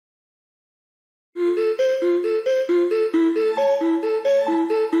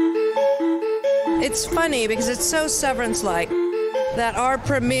It's funny because it's so Severance-like that our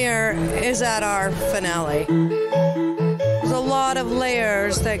premiere is at our finale. There's a lot of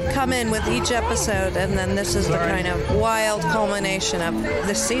layers that come in with each episode, and then this is the kind of wild culmination of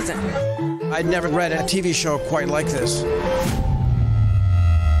this season. I'd never read a TV show quite like this.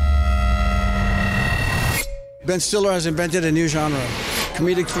 Ben Stiller has invented a new genre,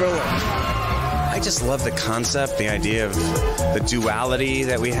 comedic thriller. I just love the concept, the idea of the duality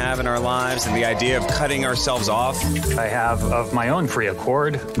that we have in our lives and the idea of cutting ourselves off. I have, of my own free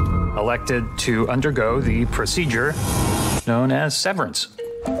accord, elected to undergo the procedure known as severance.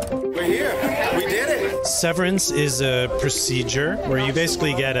 We're here. We did it. Severance is a procedure where you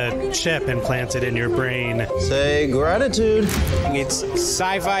basically get a chip implanted in your brain. Say gratitude. It's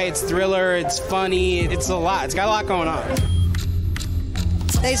sci-fi, it's thriller, it's funny, it's a lot. It's got a lot going on.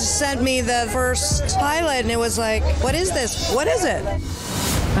 They sent me the first pilot, and it was like, what is this? What is it?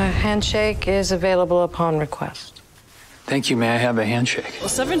 A handshake is available upon request. Thank you. May I have a handshake? Well,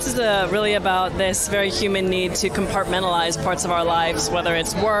 Severance is really about this very human need to compartmentalize parts of our lives, whether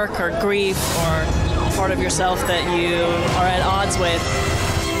it's work or grief or part of yourself that you are at odds with.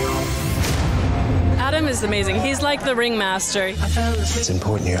 Adam is amazing. He's like the ringmaster. It's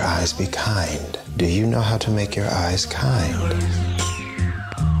important your eyes be kind. Do you know how to make your eyes kind?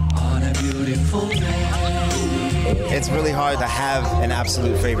 It's really hard to have an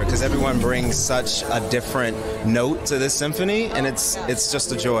absolute favorite because everyone brings such a different note to this symphony, and it's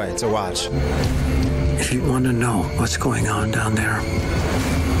just a joy to watch. If you want to know what's going on down there,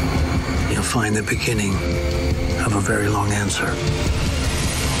 you'll find the beginning of a very long answer.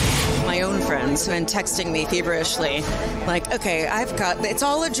 My own friends have been texting me feverishly, like, okay, it's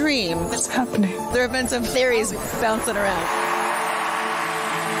all a dream. What's happening? There have been some theories bouncing around.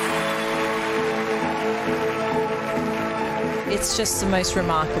 It's just the most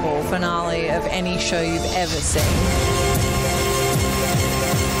remarkable finale of any show you've ever seen.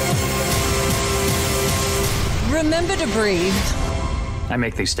 Remember to breathe. I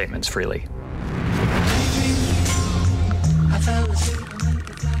make these statements freely. I fell asleep.